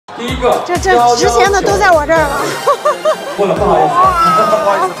第一个，这值钱的都在我这儿了。不好意思，不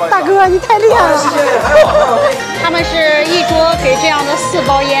好意思，大哥你太厉害了。他们是一桌给这样的4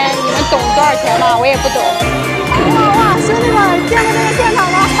包烟，你们懂多少钱吗？我也不懂。哇，兄弟们，见过这个现场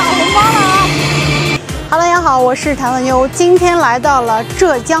了，打红包了啊！Hello， 大家好，我是坦特妞，今天来到了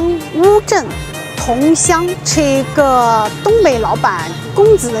浙江乌镇桐乡，吃一个东北老板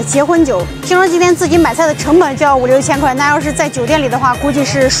公子的结婚酒。听说今天自己买菜的成本就要5、6千块，那要是在酒店里的话，估计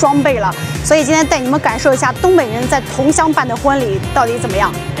是双倍了。所以今天带你们感受一下东北人在桐乡办的婚礼到底怎么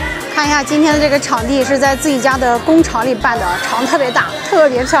样。看一下今天的这个场地是在自己家的工厂里办的，厂特别大，特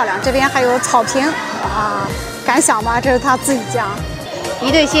别漂亮。这边还有草坪，哇，敢想吗？这是他自己家。一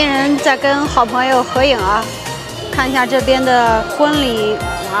对新人在跟好朋友合影啊。看一下这边的婚礼，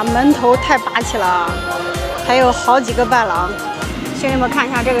哇，门头太霸气了，还有好几个伴郎。兄弟们看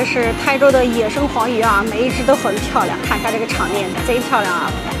一下，这个是台州的野生黄鱼啊，每一只都很漂亮。看一下这个场面，贼漂亮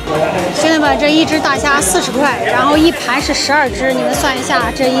啊！兄弟们，这一只大虾40块，然后一盘是12只，你们算一下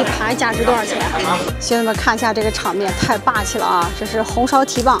这一盘价值多少钱？兄弟们看一下这个场面，太霸气了啊！这是红烧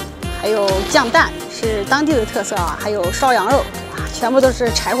蹄膀，还有酱蛋是当地的特色啊，还有烧羊肉啊，全部都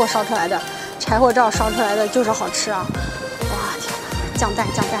是柴火烧出来的。柴火灶烧出来的就是好吃啊！哇，天哪，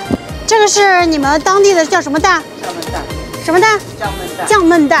酱蛋，这个是你们当地的叫什么蛋？酱焖蛋。什么蛋？酱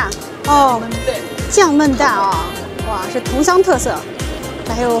焖蛋。哦，酱焖蛋啊！哇，是桐乡特色。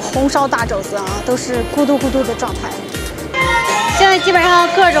还有红烧大肘子啊，都是咕嘟咕嘟的状态。现在基本上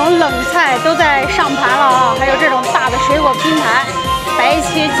各种冷菜都在上盘了啊，还有这种大的水果拼盘、白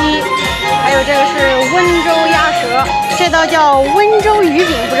切鸡，还有这个是温州鸭舌，这道叫温州鱼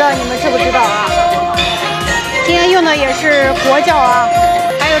饼，不知道你们知不知道啊？今天用的也是国窖啊，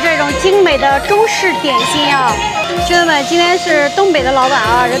还有这种精美的中式点心啊。兄弟们，今天是东北的老板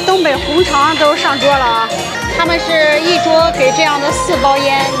啊，这东北红肠都上桌了啊。他们是一桌给这样的4包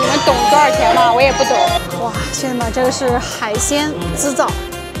烟，你们懂多少钱吗？我也不懂。哇，兄弟们，这个是海鲜滋造。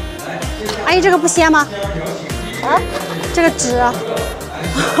阿姨，这个不鲜吗？啊？这个纸。哇，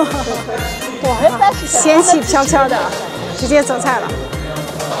仙气飘飘的，直接走菜了。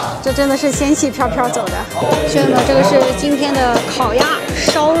这真的是仙气飘飘走的。兄弟们，这个是今天的烤鸭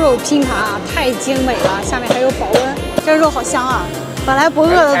烧肉拼盘啊，太精美了，下面还有保温，这肉好香啊！本来不饿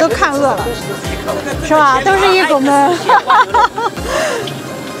的都看饿了，是吧？都是一股闷。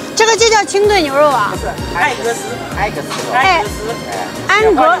这个就叫清炖牛肉啊？不是，艾格斯。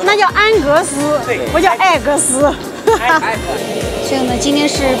安格，那叫安格斯，不叫艾格斯。兄弟们，今天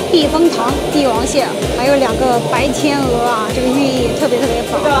是避风塘帝王蟹，还有2个白天鹅啊，这个寓意特别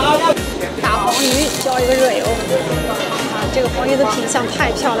棒。大黄鱼浇一个热油，啊，这个黄鱼的品相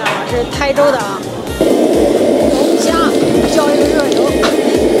太漂亮了，这是台州的啊。龙虾浇一个热油，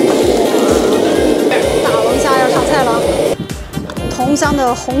大龙虾要上菜了。桐乡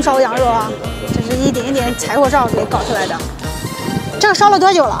的红烧羊肉啊，这是一点一点柴火灶给搞出来的。这个烧了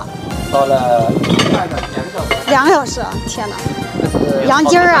多久了？烧了2个小时，天哪！羊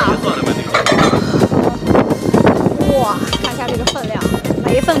筋儿啊！哇，看一下这个分量，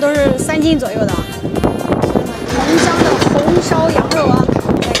每一份都是3斤左右的。桐乡的红烧羊肉啊，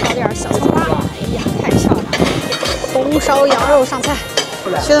再搞点小葱花，哎呀，太漂亮了！红烧羊肉上菜。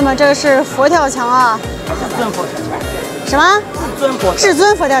兄弟们，这个是佛跳墙啊！什么？至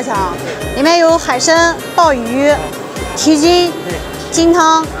尊佛跳墙，里面有海参、鲍鱼、蹄筋、金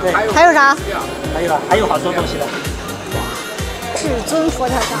汤，还有啥？还有好多东西的。至尊佛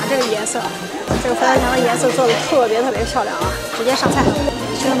跳墙这个颜色，这个佛跳墙的颜色做的特别漂亮啊！直接上菜。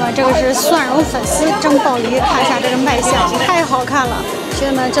兄弟们，这个是蒜蓉粉丝蒸鲍鱼，看一下这个卖相，太好看了。兄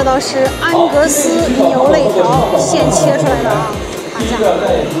弟们，这道是安格斯牛肋条，现切出来的啊，看一下，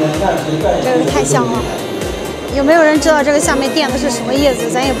这个太香了。有没有人知道这个下面垫的是什么叶子？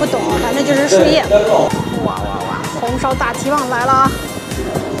咱也不懂，反正就是树叶。哇，红烧大蹄膀来了啊！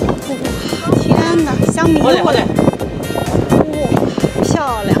天哪，香迷糊了！哇，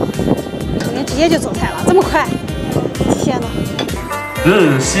漂亮！今天直接就走菜了，这么快！天哪！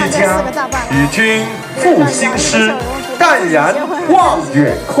日西江，与君赋新诗，淡然望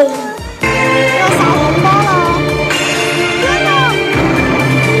远空。要撒红包了！天哪！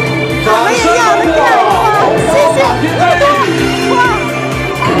我们也要的干哇！谢谢！哇！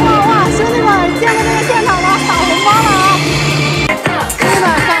兄弟们，见过这个现场了，撒红包了啊！兄弟们，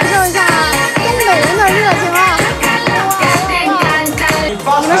感受一下东北人的热情啊！哇！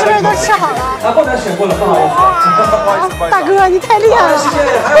你们是不是都吃好了？过了，不好意思。大哥，你太厉害了！谢谢，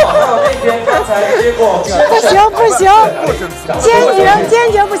还有那天刚才接过。不行不行，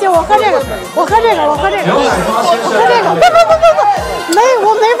坚决不行！我喝这个，我喝这个，我喝这个，牛奶花先生，我喝这个，不，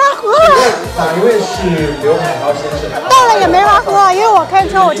我没法喝。哪一位是刘海涛先生？到了也没法喝，因为我开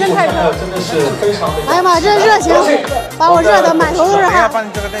车，我真开车。真的是非常。哎呀妈，这热情把我热得满头都是汗。不，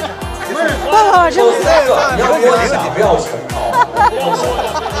真的。你要多想，不要全套。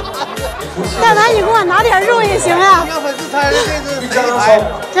大南，你给我拿点肉也行呀。一张刚抽。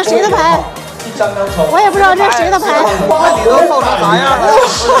这谁的牌？一张刚抽。我也不知道这是谁的牌。你都放成啥样了？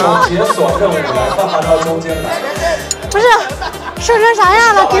是我解锁任务来，放到中间来。不是，瘦成啥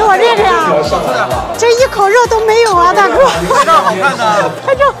样了？给我这个呀！这一口肉都没有啊，大哥！拍照好看呢，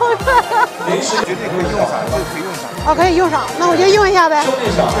拍照好看。临时决定可以用啥？哦，可以用上，那我就用一下呗。兄弟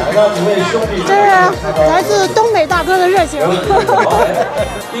上，让几位兄弟。这是来自东北大哥的热情。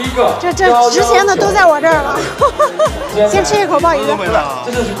第一个，这值钱的都在我这儿了。先吃一口鲍鱼。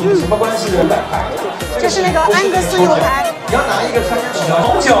这就是什么关系？这是那个安格斯牛排。你要拿一个餐巾纸，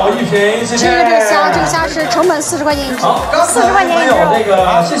红酒一瓶，谢谢。这个虾，这个虾是成本40块钱一只，40块钱一只，那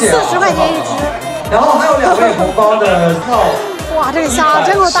个谢谢，40块钱一只。然后还有2位红包的套。哇，这个虾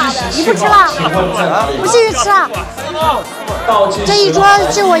真够大的！你不吃了？不继续吃啊？这一桌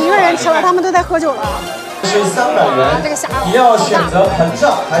就我一个人吃了，他们都在喝酒了。是300元。这个虾，你要选择膨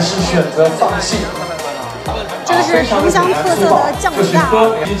胀还是选择放弃？这个是桐乡特色的酱米大，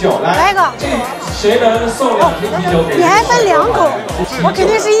啤酒来一个。谁能送2瓶啤酒给你？你还分2口，我肯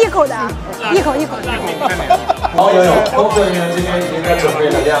定是1口的，一口。好，有工作人员这边已经在准备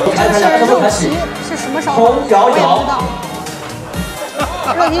了，这是肉皮，是什么烧烤？我也不知道。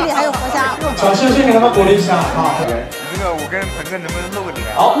肉皮里还有活虾。掌声先给他们鼓励一下啊！这个我跟鹏哥能不能露个脸？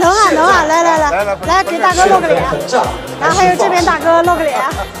好，能啊，来给大哥露个脸。然后还有这边大哥露个脸，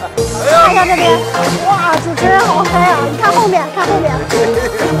看一下这边，哇，主持人好嗨啊！你看后面。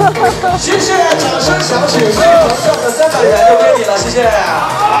谢谢，掌声响起，所以膨胀的300元就给你了，谢谢。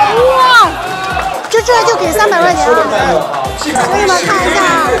哇，这就给300块钱啊！所以嘛，看一下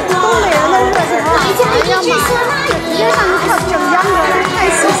东北人的热情啊！哎呀妈呀，直接上去跳整家